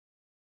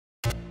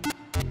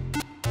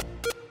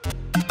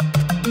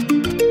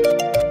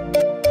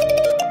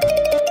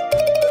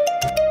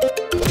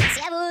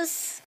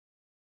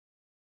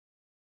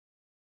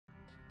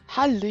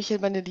Hallöchen,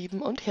 meine Lieben,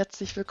 und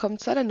herzlich willkommen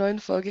zu einer neuen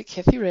Folge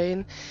Cathy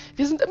Rain.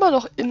 Wir sind immer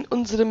noch in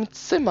unserem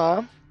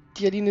Zimmer.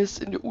 Die Aline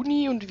ist in der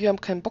Uni und wir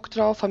haben keinen Bock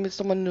drauf, haben jetzt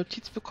nochmal eine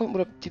Notiz bekommen,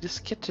 oder die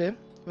Diskette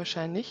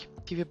wahrscheinlich,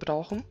 die wir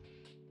brauchen.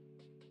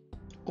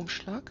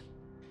 Umschlag.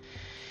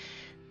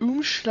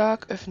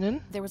 Umschlag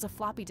öffnen. There was a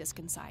floppy disk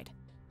inside.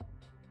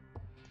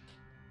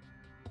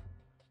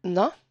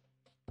 Na?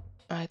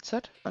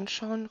 Headset.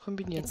 Anschauen,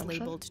 kombinieren, It's anschauen.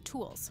 labeled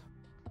Tools.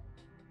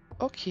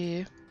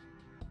 Okay.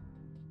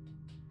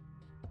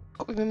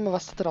 Gucken wir mal,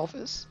 was da drauf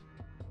ist.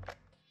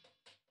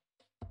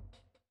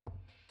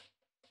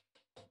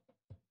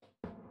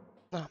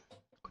 Ah,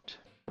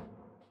 gut.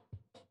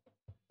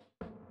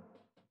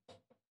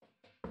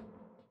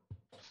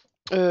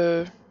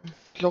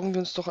 Loggen wir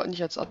uns doch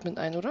nicht als Admin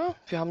ein, oder?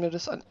 Wir haben ja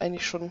das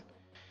eigentlich schon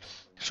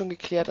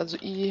geklärt. Also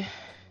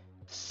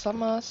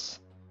Summers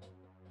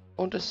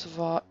und es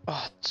war...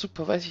 Ach,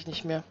 super, weiß ich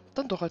nicht mehr.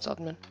 Dann doch als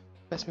Admin,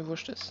 weil es mir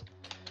wurscht ist.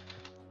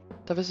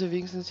 Da wissen wir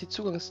wenigstens die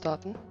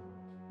Zugangsdaten.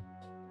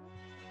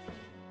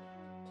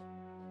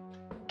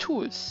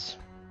 Tools.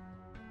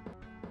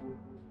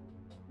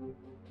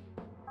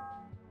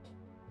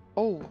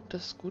 Oh,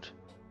 das ist gut.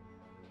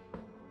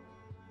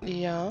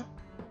 Ja.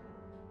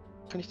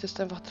 Kann ich das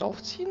da einfach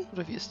draufziehen?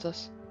 Oder wie ist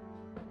das?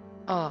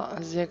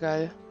 Ah, sehr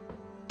geil.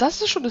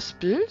 Das ist schon das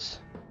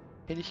Bild?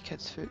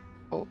 Helligkeitsfilm.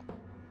 Oh.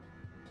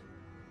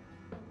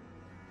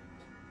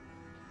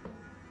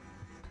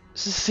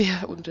 Es ist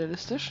sehr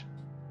unrealistisch.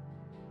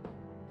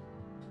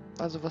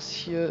 Also was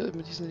hier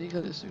mit diesen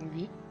Regeln ist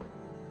irgendwie.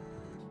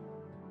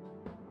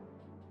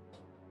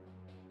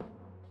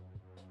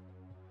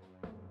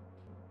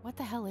 What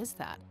the hell is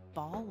that?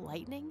 Ball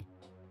lightning?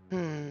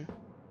 Hm.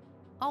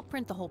 I'll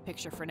print the whole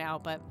picture for now,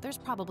 but there's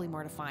probably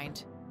more to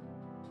find.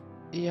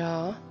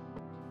 Ja.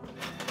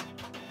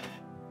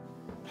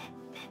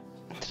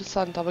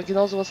 Interessant, aber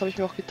genau sowas habe ich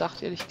mir auch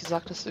gedacht, ehrlich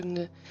gesagt, dass es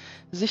irgendeine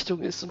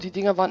Sichtung ist. Und die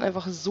Dinger waren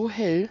einfach so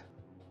hell.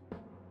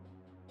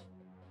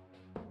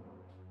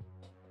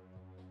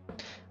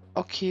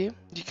 Okay,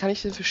 wie kann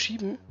ich denn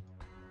verschieben?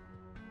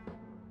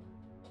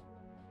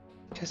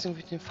 Kann ich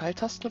irgendwie den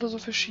Pfeiltasten oder so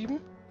verschieben?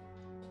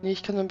 Nee,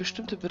 ich kann dann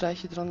bestimmte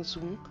Bereiche dran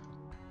zoomen.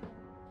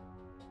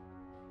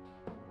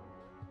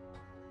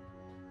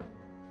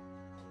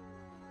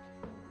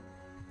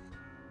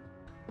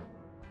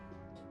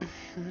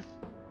 Mhm.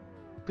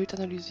 Bild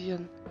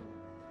analysieren.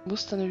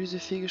 Musteranalyse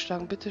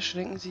fehlgeschlagen. Bitte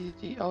schränken Sie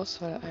die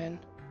Auswahl ein.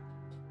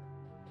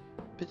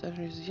 Bild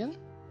analysieren.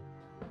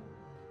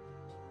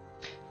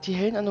 Die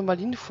hellen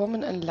Anomalien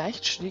formen ein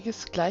leicht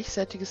schräges,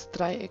 gleichseitiges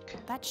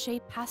Dreieck. That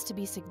shape has to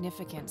be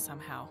significant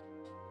somehow.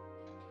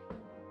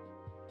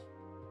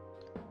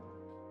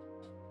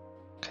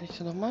 Kann ich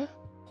da nochmal?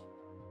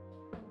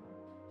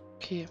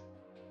 Okay.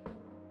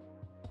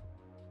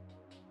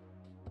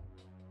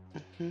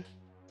 Mhm.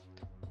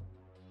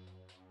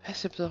 Ich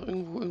weiß nicht, ob da noch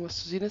irgendwo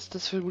irgendwas zu sehen ist.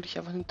 Das ist vermutlich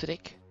einfach nur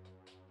Dreck.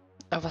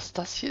 Aber was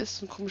das hier ist,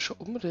 so ein komischer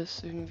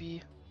Umriss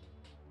irgendwie.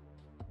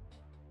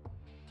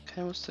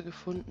 Kein Muster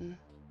gefunden.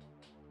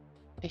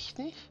 Echt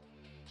nicht?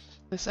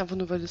 Das ist einfach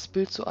nur, weil das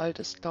Bild so alt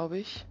ist, glaube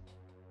ich.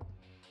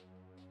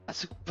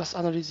 Also, was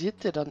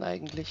analysiert der dann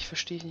eigentlich?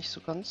 Verstehe ich nicht so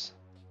ganz.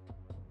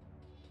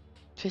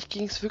 Vielleicht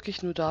ging es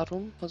wirklich nur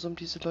darum, also um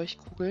diese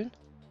Leuchtkugeln.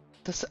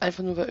 Das ist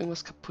einfach nur, weil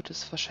irgendwas kaputt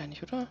ist,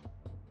 wahrscheinlich, oder?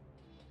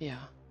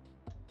 Ja.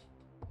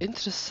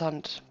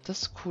 Interessant.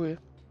 Das ist cool.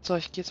 So,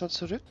 ich gehe jetzt mal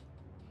zurück.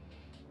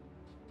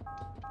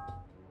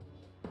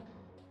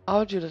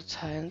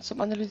 Audiodateien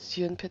zum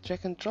Analysieren per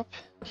Drag and Drop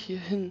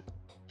hierhin.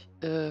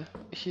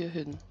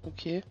 Hierhin.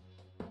 Okay.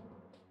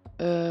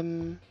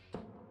 Bin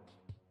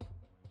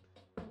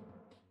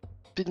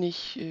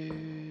ich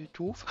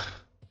doof?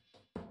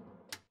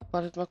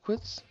 Wartet mal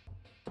kurz.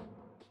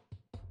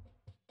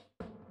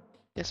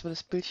 Erstmal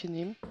das Bildchen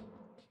nehmen.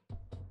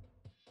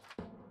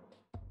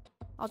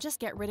 I'll just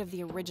get rid of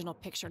the original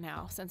picture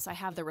now, since I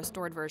have the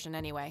restored version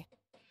anyway.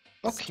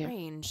 Okay.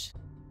 Strange.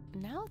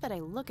 Now that I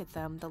look at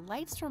them, the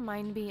lights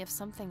remind me of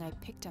something I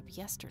picked up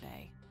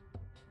yesterday.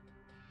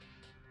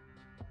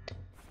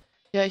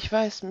 Ja, ich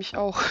weiß, mich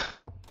auch.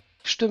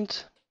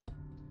 Stimmt.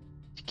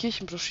 Die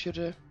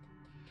Kirchenbroschüre.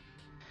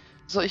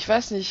 So, ich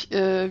weiß nicht,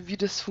 wie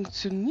das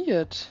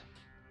funktioniert.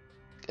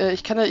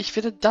 Ich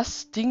werde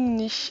das Ding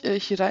nicht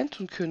hier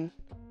reintun können.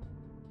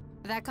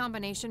 That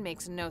combination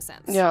makes no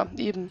sense. Ja,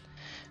 eben.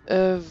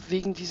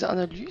 Wegen dieser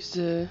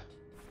Analyse.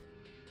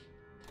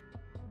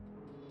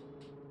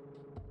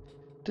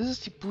 Das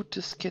ist die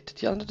Boot-Diskette.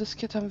 Die andere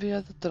Diskette haben wir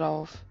ja da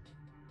drauf.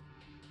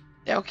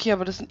 Ja, okay,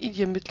 aber das sind eh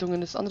die Ermittlungen.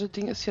 Das andere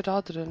Ding ist ja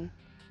da drin.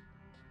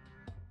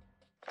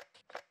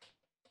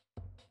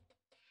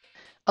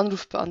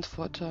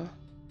 Anrufbeantworter.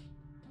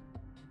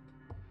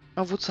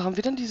 Aber wozu haben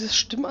wir denn dieses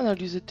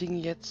Stimmanalyse-Ding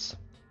jetzt?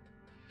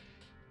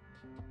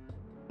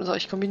 So,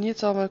 ich kombiniere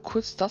jetzt aber mal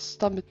kurz das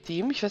da mit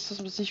dem. Ich weiß, dass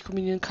man das nicht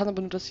kombinieren kann,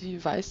 aber nur, dass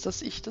sie weiß,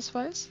 dass ich das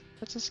weiß,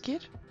 als es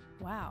geht.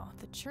 Wow,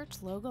 the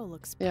church logo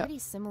looks Ja. pretty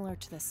similar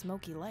to the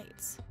smoky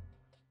lights.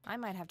 I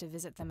might have to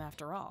visit them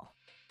after all.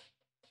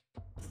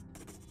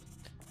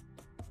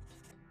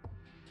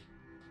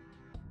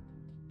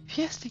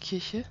 Wie heißt die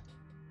Kirche?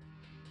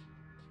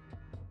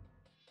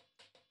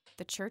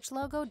 The church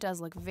logo does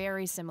look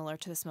very similar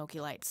to the smoky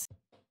lights.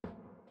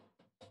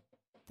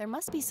 There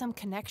must be some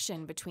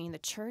connection between the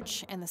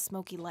church and the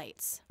smoky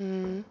lights.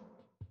 Hm.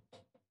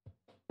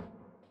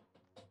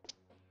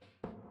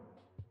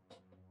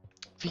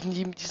 Wegen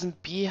diesem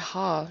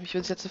BH. Ich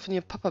will es jetzt von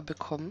ihrem Papa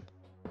bekommen.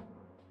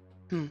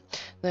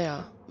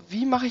 Naja.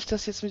 Wie mache ich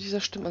das jetzt mit dieser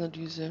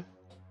Stimmanalyse?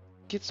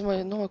 Geht's noch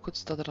mal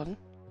kurz da dran?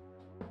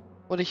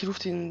 Oder ich rufe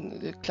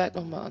den Kleid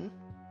nochmal an.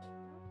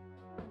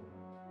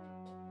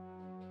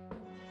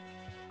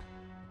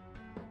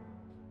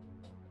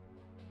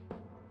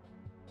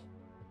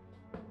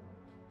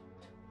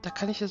 Da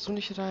kann ich ja so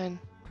nicht rein.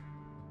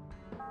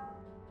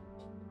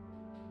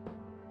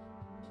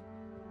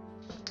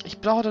 Ich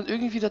brauche dann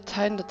irgendwie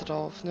Dateien da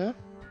drauf, ne?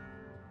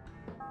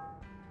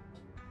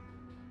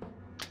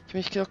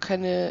 Ich kann auch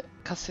keine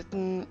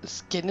Kassetten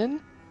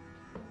scannen.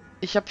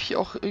 Ich habe hier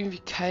auch irgendwie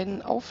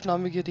kein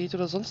Aufnahmegerät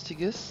oder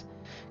sonstiges.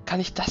 Kann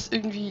ich das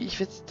irgendwie... Ich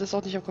werde das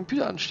auch nicht am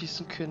Computer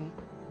anschließen können.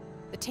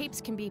 The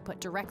tapes can be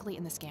put directly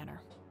in the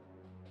scanner.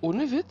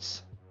 Ohne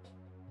Witz?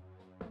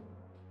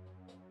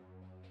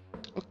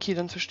 Okay,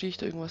 dann verstehe ich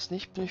da irgendwas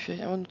nicht. Bin ich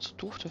vielleicht einfach nur zu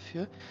doof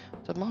dafür.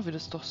 Dann machen wir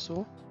das doch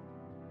so.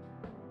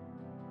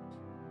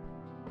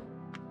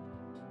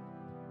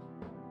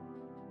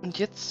 Und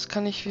jetzt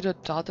kann ich wieder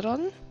da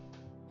dran.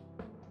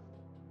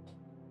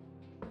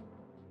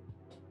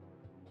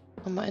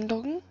 Nochmal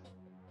einloggen.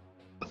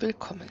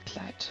 Willkommen,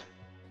 Kleid.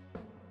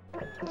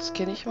 Das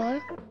scanne ich mal.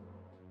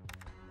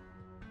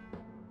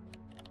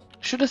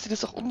 Schön, dass sie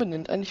das auch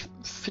umbenennt. Eigentlich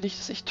finde ich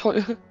das echt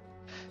toll.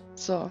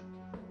 So.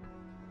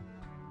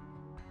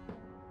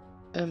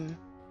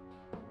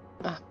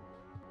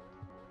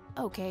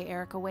 Okay,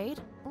 Erica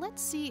Wade.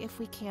 Let's see if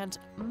we can't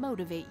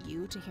motivate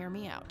you to hear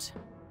me out.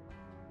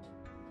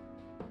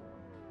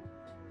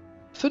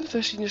 5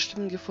 verschiedene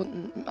Stimmen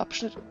gefunden.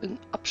 In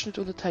Abschnitt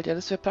unterteilt. Ja,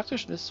 das wäre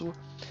praktisch, wenn es so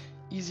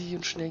easy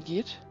und schnell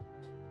geht.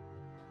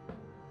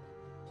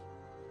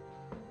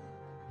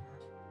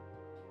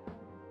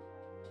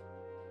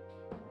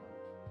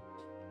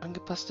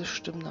 Angepasste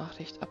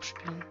Stimmnachricht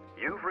abspielen.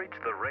 You've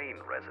reached the Rain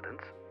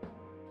residence.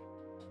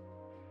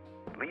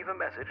 Leave a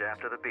message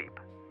after the beep.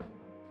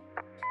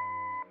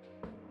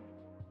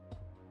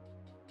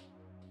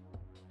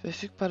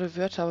 Verfügbare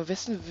Wörter. Aber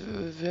wessen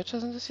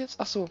Wörter sind das jetzt?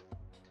 Ach so.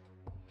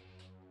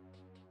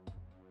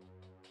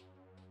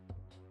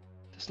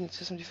 Das sind jetzt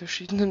erstmal die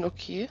verschiedenen.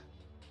 Okay.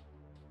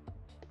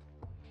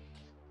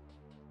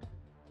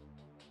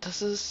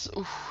 Das ist...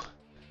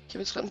 Ich habe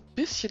jetzt gerade ein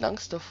bisschen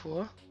Angst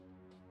davor.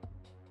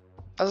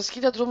 Also es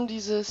geht ja darum,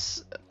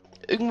 dieses...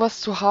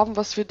 irgendwas zu haben,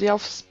 was wir der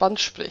aufs Band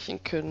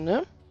sprechen können,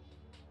 ne?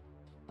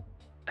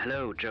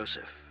 Hello,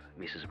 Joseph,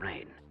 Mrs.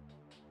 Rain.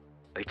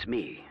 It's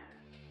me,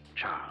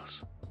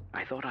 Charles.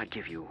 I thought I'd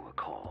give you a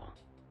call.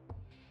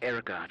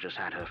 Erica just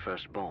had her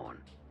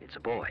firstborn. It's a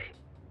boy.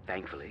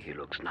 Thankfully, he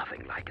looks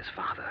nothing like his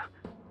father.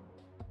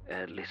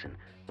 Listen,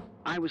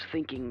 I was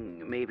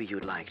thinking maybe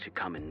you'd like to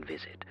come and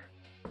visit.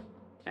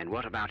 And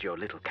what about your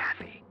little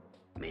Kathy?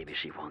 Maybe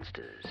she wants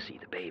to see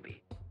the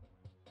baby.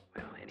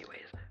 Well,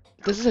 anyways.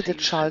 Das ist ja der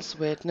Charles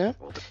Wade, ne?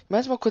 Ich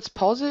mache jetzt mal kurz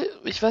Pause.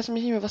 Ich weiß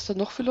nämlich nicht mehr, was da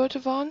noch für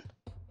Leute waren.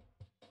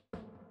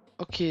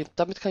 Okay,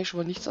 damit kann ich schon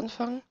mal nichts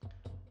anfangen.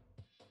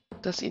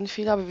 Das ist eh ein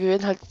Fehler, aber wir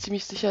werden halt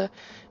ziemlich sicher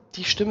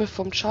die Stimme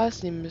vom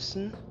Charles nehmen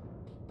müssen.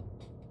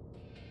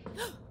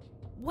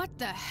 What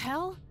the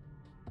hell?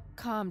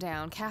 Calm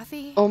down,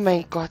 Kathy. Oh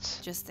mein Gott.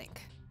 Just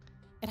think.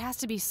 It has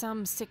to be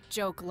some sick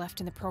joke left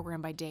in the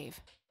program by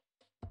Dave.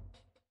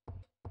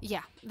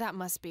 Yeah, that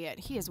must be it.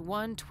 He is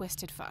one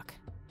twisted fuck.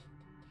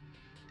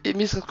 Mir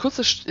ist gerade kurz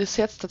das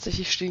Herz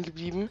tatsächlich stehen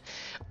geblieben.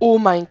 Oh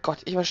mein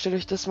Gott. Ich meine, stellt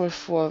euch das mal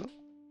vor.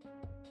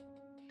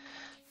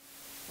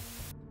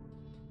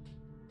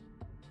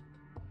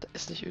 Da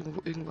ist nicht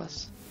irgendwo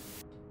irgendwas.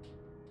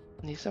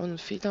 Nee, ist aber nur ein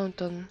Fehler und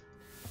dann...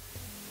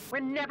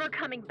 We're never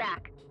coming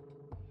back.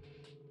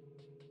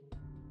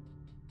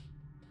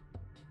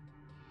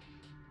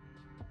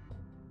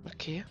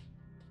 Okay.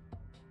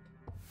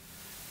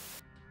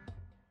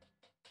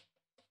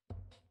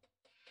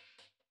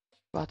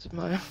 Wartet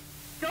mal.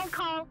 Don't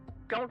call,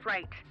 don't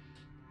write.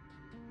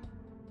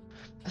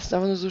 Das ist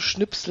einfach nur so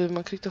Schnipsel.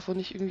 Man kriegt davon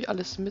nicht irgendwie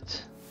alles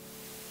mit.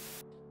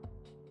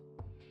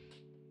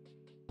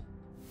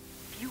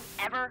 If you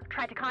ever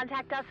try to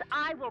contact us,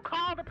 I will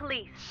call the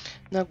police.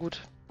 Na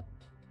gut.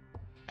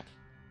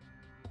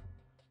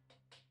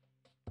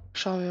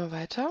 Schauen wir mal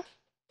weiter.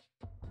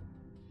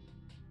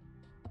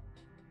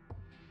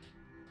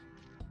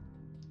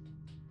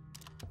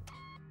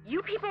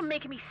 You people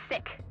make me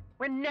sick.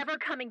 We're never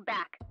coming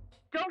back.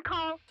 Don't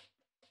call.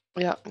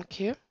 Ja,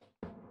 okay.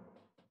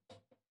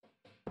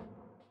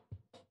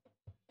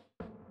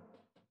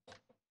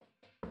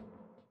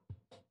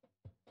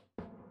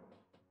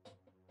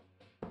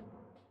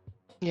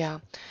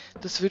 Ja,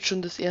 das wird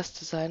schon das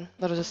erste sein.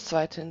 Oder das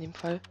zweite in dem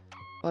Fall.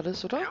 War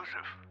das, oder?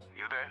 Joseph,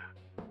 you there?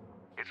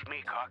 It's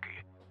me,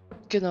 Cocky.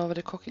 Genau, aber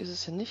der Cocky ist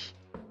es ja nicht.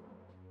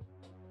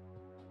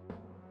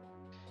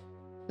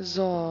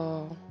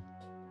 So.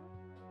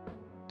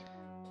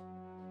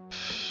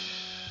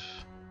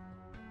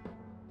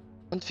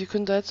 Und wir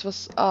können da jetzt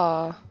was...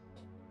 Ah.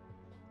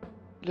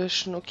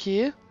 Löschen,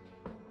 okay.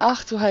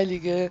 Ach du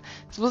Heilige.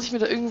 Jetzt muss ich mir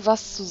da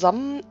irgendwas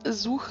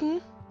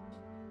zusammensuchen.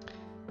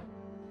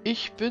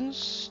 Ich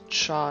bin's,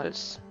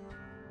 Charles.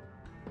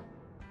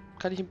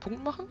 Kann ich einen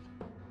Punkt machen?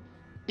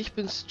 Ich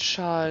bin's,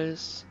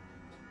 Charles.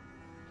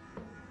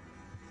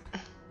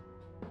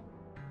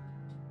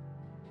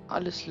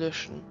 Alles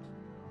löschen.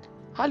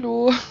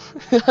 Hallo.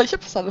 Ich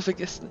habe das andere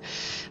vergessen.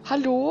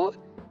 Hallo.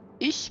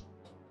 Ich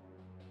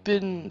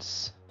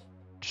bin's,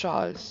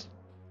 Charles.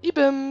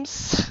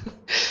 Ibims.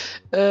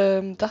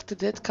 Dachte,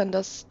 Dad kann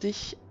das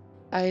dich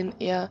ein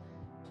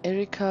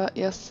Erika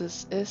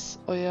erstes S,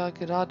 euer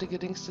gerade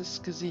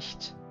geringstes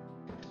Gesicht.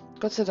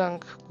 Gott sei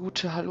Dank,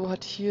 gute Hallo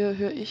hat hier,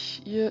 höre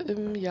ich ihr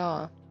im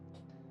Jahr.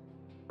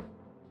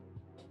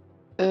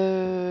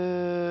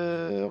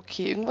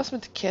 Okay, irgendwas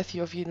mit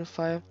Kathy auf jeden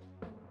Fall.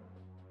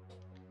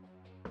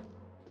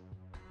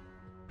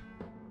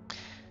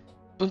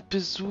 Und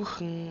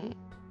besuchen.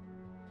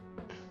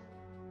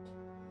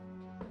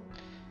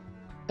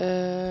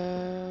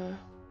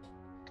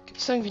 Gibt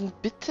es da irgendwie ein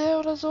Bitte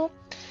oder so?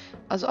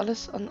 Also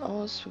alles an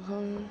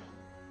ausbekommen.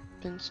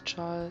 Bin's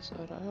Charles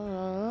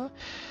oder.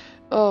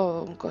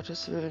 Oh, um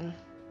Gottes Willen.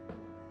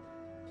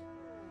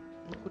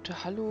 Eine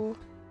gute Hallo.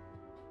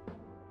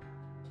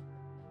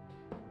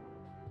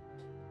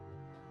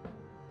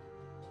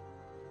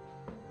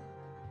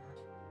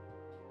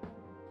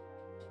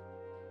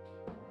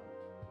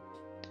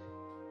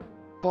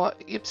 Boah,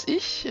 gibt's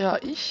ich? Ja,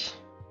 ich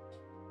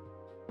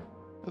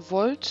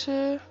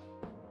wollte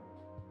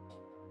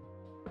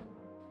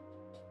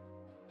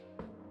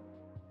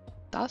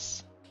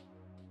das.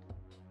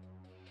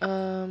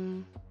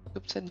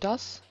 Gibt's denn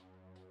das?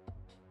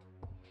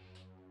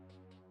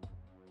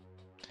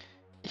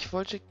 Ich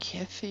wollte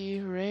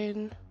Kathy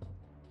Rain.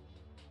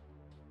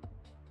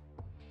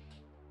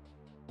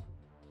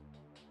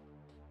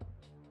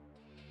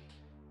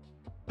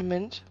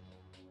 Moment.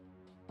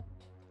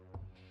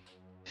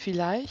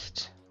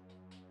 Vielleicht.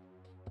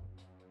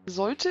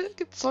 Sollte?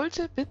 Gibt's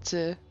sollte?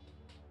 Bitte.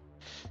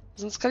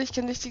 Sonst kann ich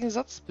keinen richtigen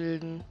Satz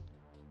bilden.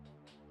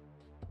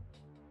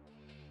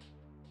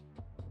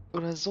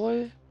 Oder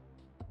soll.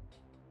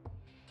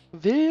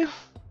 Will.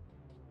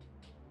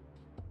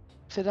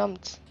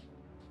 Verdammt.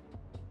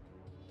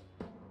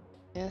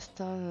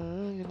 Erster.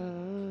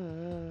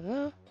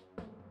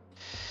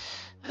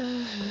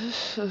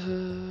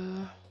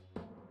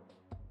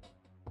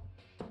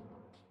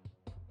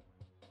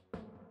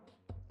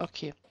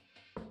 Okay.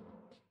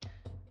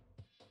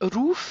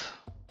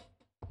 Ruf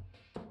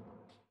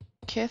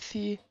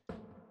Kathy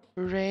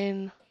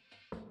Rain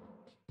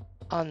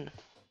an.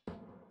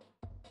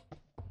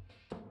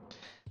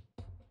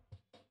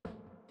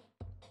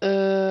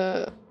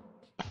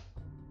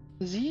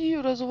 Sie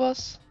oder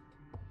sowas?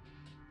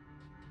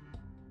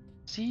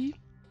 Sie?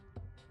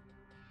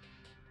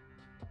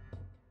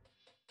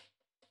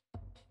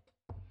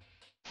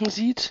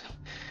 Sieht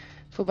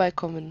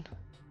vorbeikommen.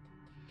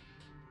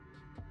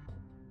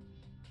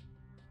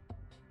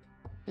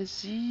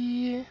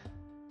 Sie...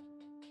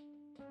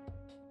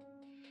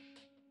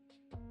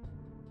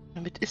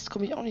 Mit ist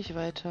komme ich auch nicht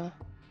weiter.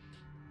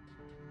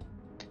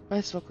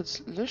 Jetzt mal kurz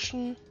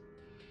löschen.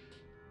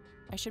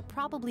 I should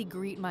probably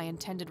greet my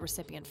intended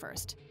recipient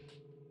first.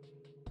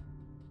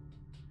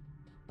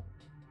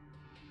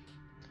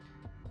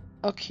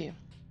 Okay.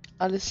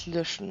 Alles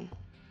löschen.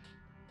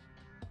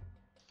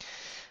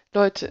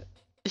 Leute,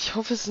 ich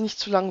hoffe, es ist nicht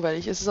zu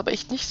langweilig. Es ist aber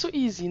echt nicht so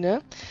easy,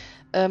 ne?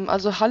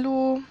 Also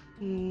Hallo...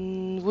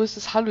 wo ist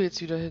das Hallo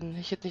jetzt wieder hin?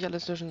 Ich hätte nicht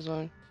alles löschen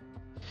sollen.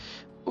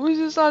 Wo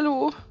ist das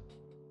Hallo?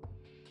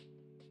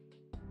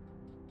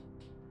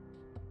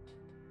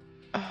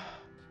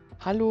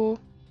 Hallo,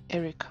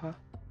 Erika.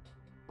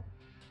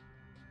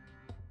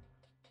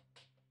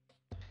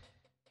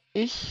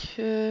 Ich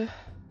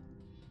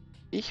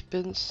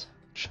bin's,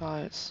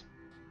 Charles.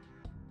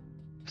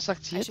 Was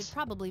sagt sie I should jetzt?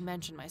 probably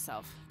mention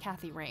myself,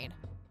 Kathy Rain.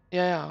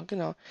 Ja, ja,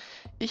 genau.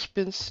 Ich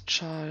bin's,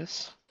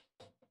 Charles.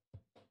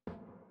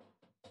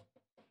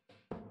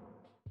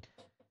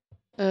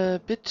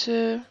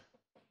 Bitte...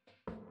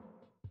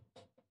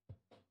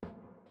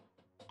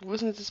 Wo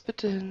ist denn jetzt das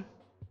Bitte hin?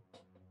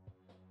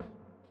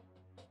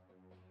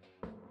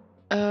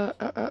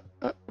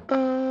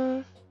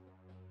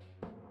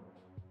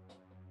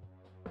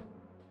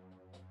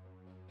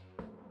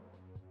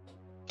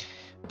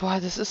 Boah,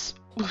 das ist...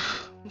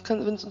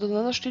 Wenn es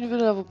untereinander stehen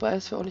würde, wobei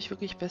es wäre auch nicht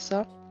wirklich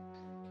besser.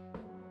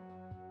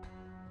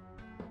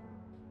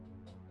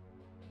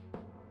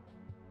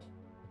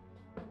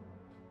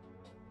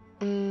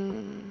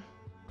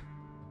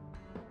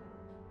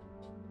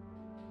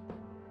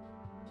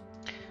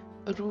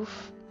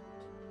 Ruf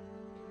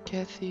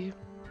Kathy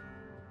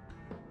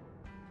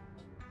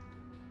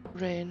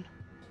Rain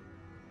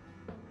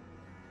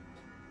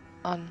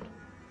an.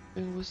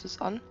 Irgendwo ist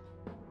es an.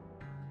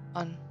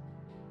 An.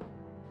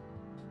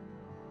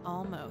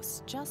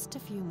 Almost. Just a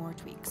few more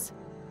tweaks.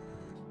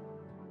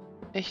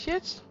 Echt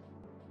jetzt?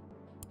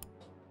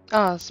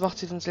 Ah, das macht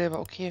sie dann selber.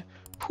 Okay.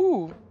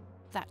 Puh.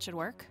 That should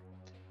work.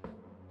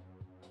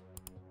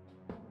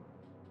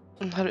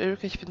 Hallo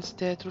Erika, ich bin's,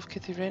 Dad. Ruf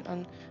Kathy Rain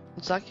an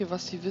und sag ihr,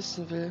 was sie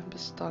wissen will.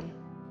 Bis dann.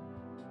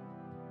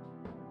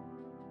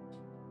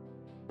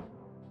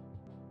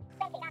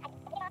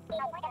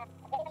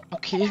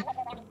 Okay,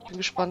 bin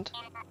gespannt.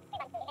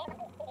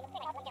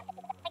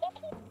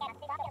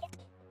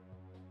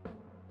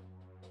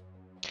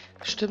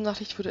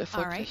 Stimmnachricht wurde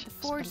erfolgreich.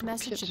 The forged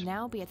message should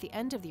now be at the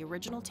end of the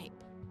original tape.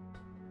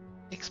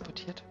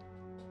 Exportiert.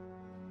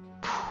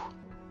 Puh.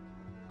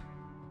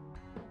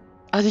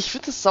 Also ich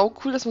finde es sau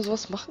cool, dass man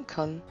sowas machen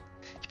kann.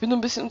 Ich bin nur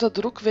ein bisschen unter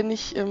Druck, wenn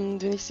ich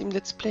sie im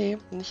Let's Play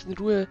nicht in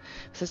Ruhe,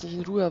 das heißt nicht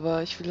in Ruhe,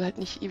 aber ich will halt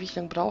nicht ewig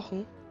lang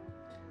brauchen.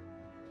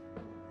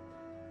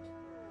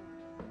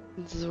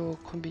 So,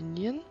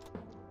 kombinieren.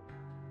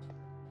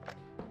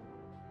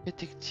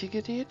 Mit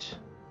Diktiergerät.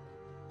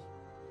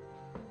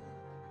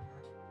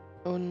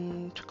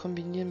 Und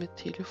kombinieren mit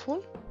Telefon.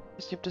 Ich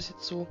weiß nicht, ob das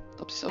jetzt so,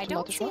 ob es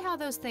automatisch macht.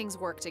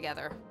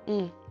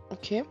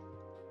 Okay.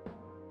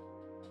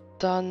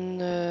 Dann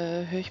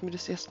höre ich mir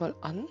das erstmal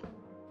an.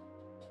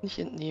 Nicht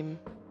entnehmen.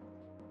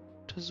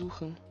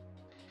 Untersuchen.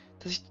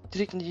 Dass ich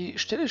direkt in die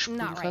Stelle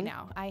spulen kann.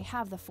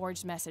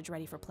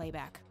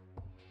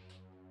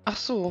 Ach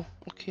so,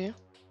 okay.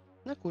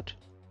 Na gut.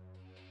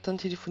 Dann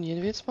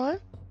telefonieren wir jetzt mal.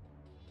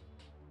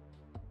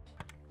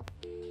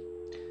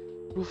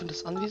 Rufen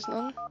das Anwesen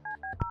an.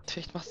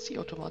 Vielleicht macht es sie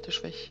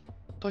automatisch weg.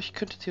 Doch, ich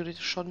könnte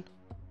theoretisch schon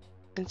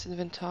ins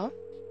Inventar.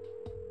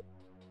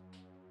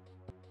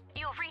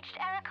 You've reached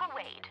Erica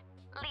Wade.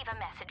 Leave a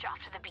message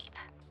after the beep.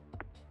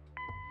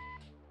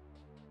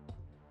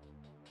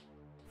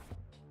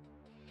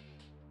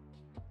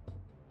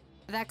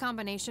 That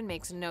combination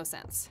makes no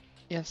sense.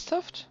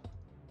 Ernsthaft?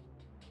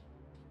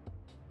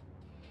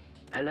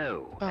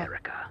 Hello,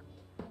 Erica.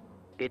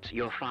 It's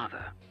your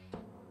father.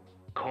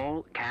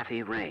 Call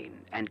Kathy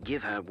Rain and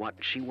give her what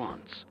she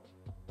wants.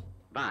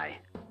 Bye.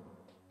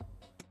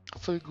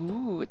 Voll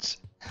gut.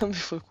 Haben wir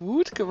voll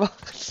gut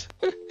gemacht.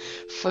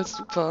 Voll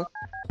super.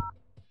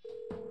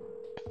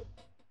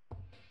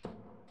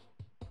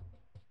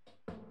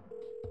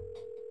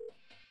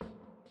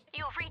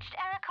 You've reached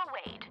Erica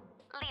Wade.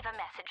 Leave a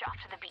message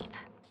after the beep.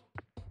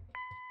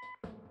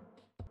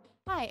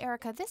 Hi,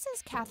 Erica. This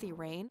is Kathy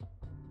Rain.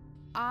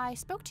 I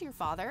spoke to your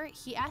father.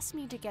 He asked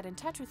me to get in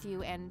touch with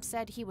you and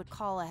said he would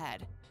call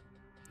ahead.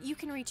 You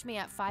can reach me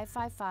at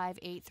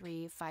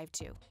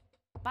 555-8352.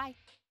 Bye.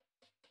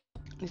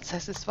 Jetzt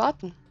heißt es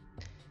warten.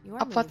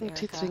 Abwarten und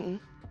Tee trinken.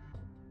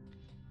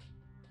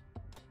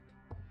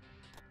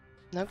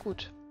 Na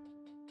gut.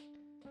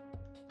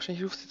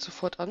 Wahrscheinlich ruft sie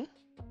sofort an.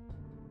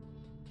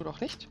 Oder auch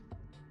nicht.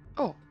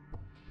 Oh.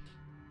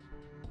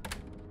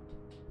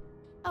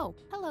 Oh,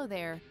 hello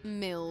there,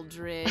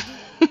 Mildred.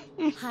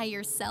 Hi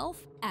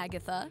yourself,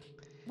 Agatha.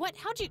 What?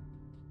 How'd you...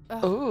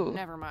 Oh.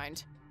 Never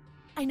mind.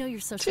 I know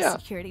your social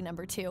security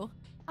number too.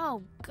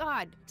 Oh,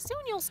 God. Soon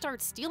you'll start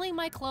stealing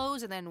my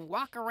clothes and then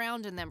walk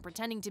around in them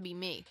pretending to be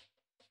me.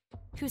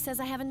 Who says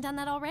I haven't done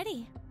that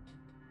already?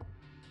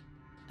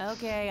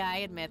 Okay, I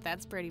admit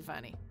that's pretty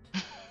funny.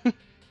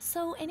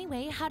 So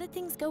anyway, how did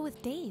things go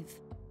with Dave?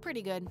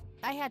 Pretty good.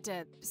 I had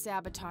to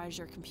sabotage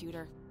your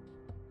computer.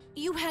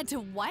 You had to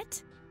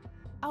what?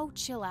 Oh,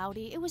 chill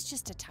outy. It was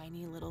just a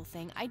tiny little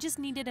thing. I just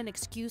needed an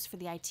excuse for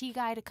the IT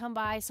guy to come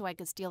by so I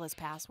could steal his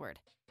password.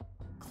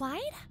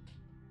 Clyde?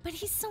 But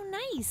he's so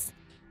nice.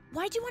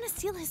 Why'd you want to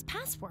steal his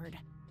password?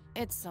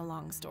 It's a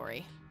long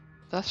story.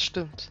 Das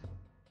stimmt.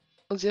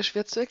 Und sehr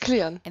schwer zu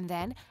erklären. And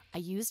then I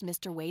used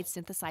Mr. Wade's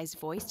synthesized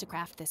voice to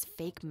craft this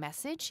fake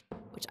message,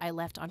 which I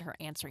left on her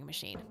answering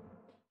machine.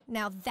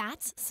 Now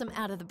that's some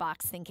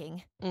out-of-the-box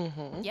thinking.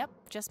 Mhm. Yep,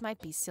 just might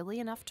be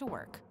silly enough to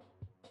work.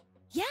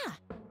 Yeah.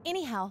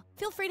 Anyhow,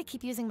 feel free to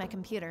keep using my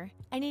computer.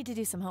 I need to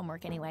do some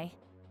homework anyway.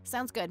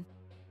 Sounds good.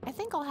 I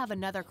think I'll have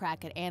another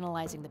crack at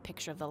analyzing the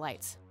picture of the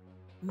lights.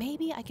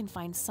 Maybe I can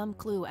find some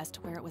clue as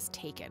to where it was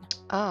taken.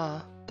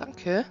 Ah,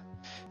 danke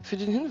für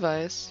den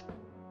Hinweis.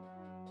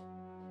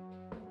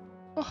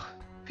 Ach,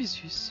 wie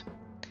süß.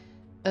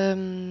 Wir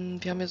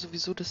haben ja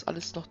sowieso das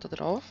alles noch da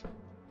drauf.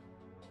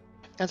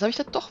 Also habe ich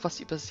da doch was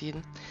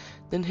übersehen.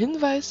 Einen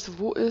Hinweis,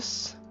 wo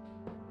es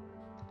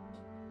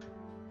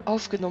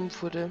aufgenommen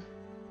wurde.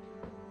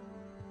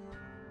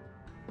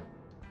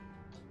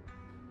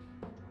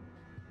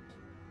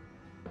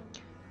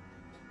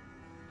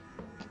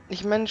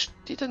 Ich meine,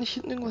 steht da nicht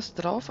hinten irgendwas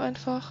drauf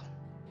einfach?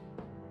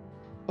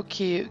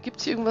 Okay, gibt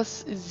es hier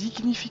irgendwas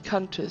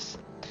Signifikantes?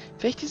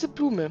 Vielleicht diese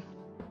Blume.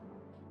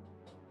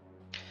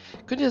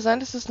 Könnte ja sein,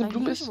 dass das eine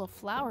Blume ist.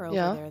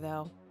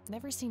 Ja.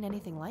 Never seen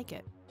anything like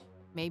it.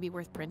 Maybe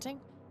worth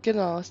printing?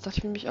 Genau, das dachte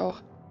ich mir nämlich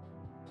auch.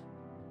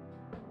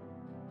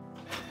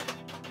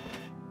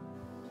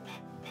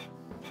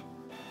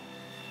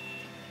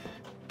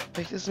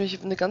 Vielleicht ist es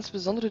nämlich eine ganz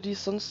besondere, die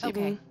es sonst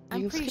eben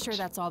nirgends gibt.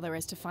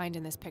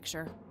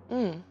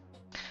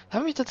 Da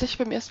habe ich tatsächlich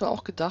beim ersten Mal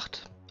auch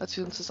gedacht, als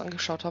wir uns das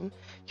angeschaut haben.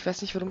 Ich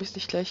weiß nicht, warum ich es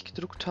nicht gleich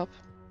gedruckt habe.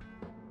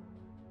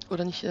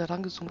 Oder nicht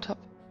rangezoomt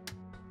habe.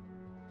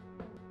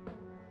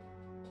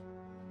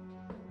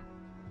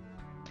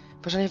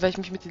 Wahrscheinlich, weil ich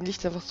mich mit dem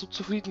Licht einfach so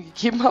zufrieden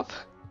gegeben habe.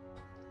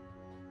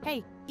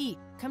 Hey, E,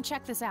 come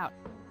check this out.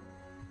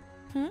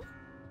 Hmm?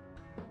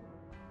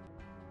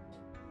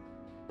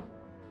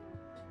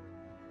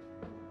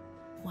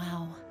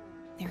 Wow,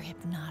 they're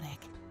hypnotic.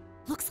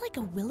 Looks like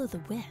a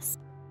will-o'-the-wisp.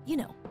 You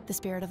know, the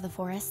spirit of the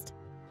forest.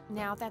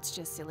 Now, that's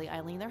just silly,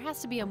 Eileen. There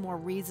has to be a more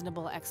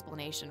reasonable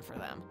explanation for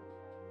them.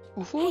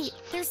 Hey,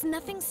 there's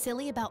nothing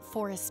silly about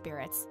forest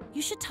spirits.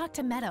 You should talk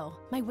to Meadow,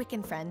 my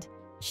Wiccan friend.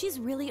 She's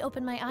really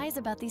opened my eyes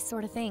about these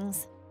sort of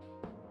things.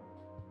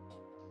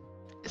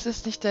 Ist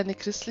es nicht deine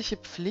christliche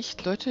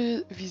Pflicht,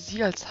 Leute wie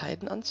sie als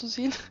Heiden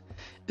anzusehen?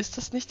 Ist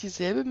das nicht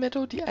dieselbe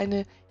Meadow, die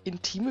eine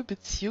intime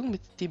Beziehung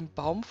mit dem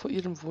Baum vor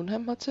ihrem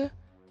Wohnheim hatte?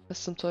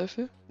 Was zum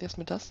Teufel? Wer ist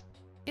mir das?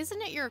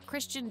 Isn't it your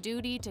Christian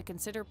duty to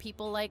consider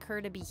people like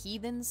her to be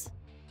heathens?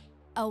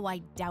 Oh, I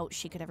doubt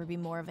she could ever be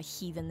more of a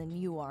heathen than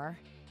you are.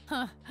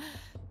 Huh.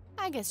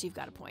 I guess you've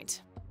got a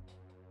point.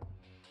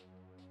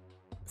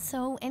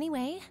 So,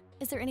 anyway,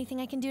 is there anything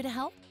I can do to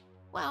help?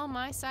 Well,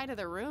 my side of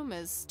the room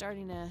is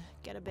starting to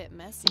get a bit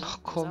messy. Oh,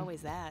 There's komm.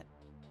 always that.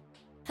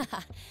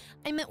 Haha,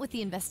 I meant with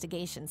the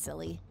investigation,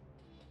 silly.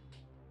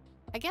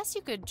 I guess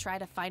you could try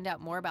to find out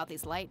more about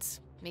these lights.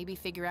 Maybe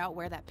figure out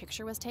where that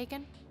picture was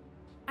taken.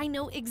 I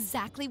know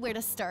exactly where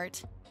to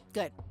start.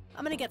 Good.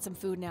 I'm gonna get some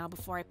food now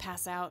before I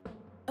pass out.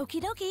 Okie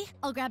dokie,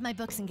 I'll grab my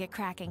books and get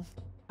cracking.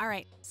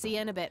 Alright, see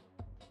you in a bit.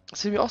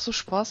 Das will mir auch so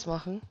Spaß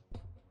machen.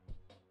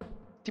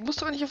 Die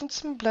muss aber nicht auf dem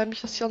Zimmer bleiben,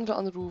 nicht, dass die andere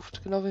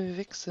anruft. Genau, wenn wir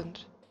weg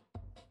sind.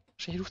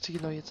 Wahrscheinlich ruft sie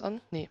genau jetzt an.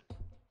 Nee.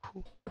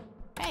 Puh.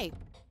 Hey,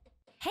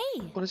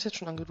 Hey! Oder ist jetzt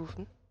schon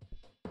angerufen?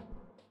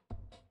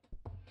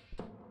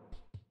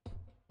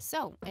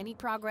 so, any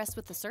progress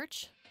with the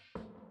search?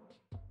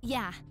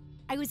 Yeah,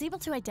 I was able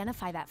to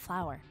identify that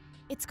flower.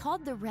 It's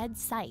called the red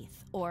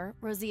scythe, or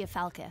Rosea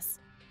falcus.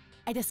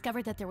 I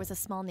discovered that there was a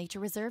small nature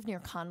reserve near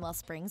Conwell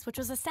Springs, which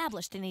was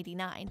established in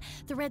 '89.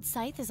 The red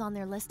scythe is on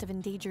their list of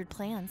endangered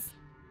plants.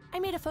 I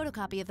made a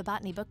photocopy of the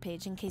botany book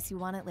page in case you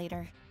want it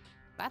later.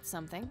 That's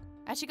something.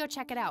 I should go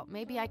check it out.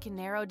 Maybe I can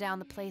narrow down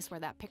the place where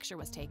that picture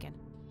was taken.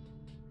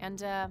 And,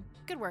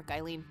 good work,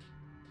 Eileen.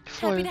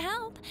 Voll, Happy to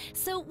help!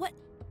 So what...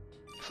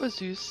 voll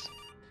süß.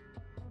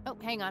 Oh,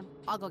 hang on.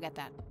 I'll go get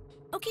that.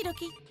 Okie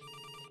dokie.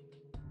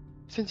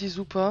 Ich finde sie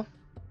super.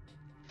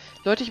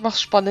 Leute, ich mach's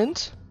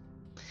spannend.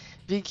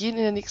 Wir gehen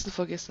in der nächsten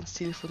Folge erst ans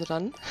Telefon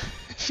ran.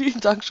 Vielen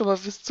Dank schon mal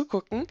fürs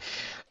Zugucken.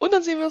 Und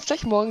dann sehen wir uns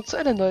gleich morgen zu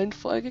einer neuen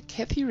Folge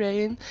Cathy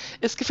Rain.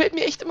 Es gefällt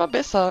mir echt immer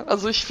besser.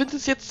 Also ich finde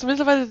es jetzt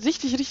mittlerweile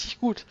richtig, richtig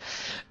gut.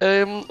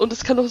 Und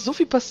es kann noch so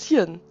viel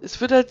passieren.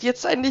 Es wird halt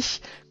jetzt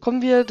eigentlich,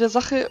 kommen wir der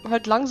Sache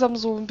halt langsam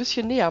so ein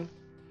bisschen näher.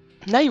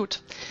 Na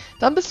gut,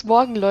 dann bis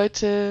morgen,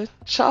 Leute.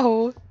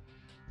 Ciao.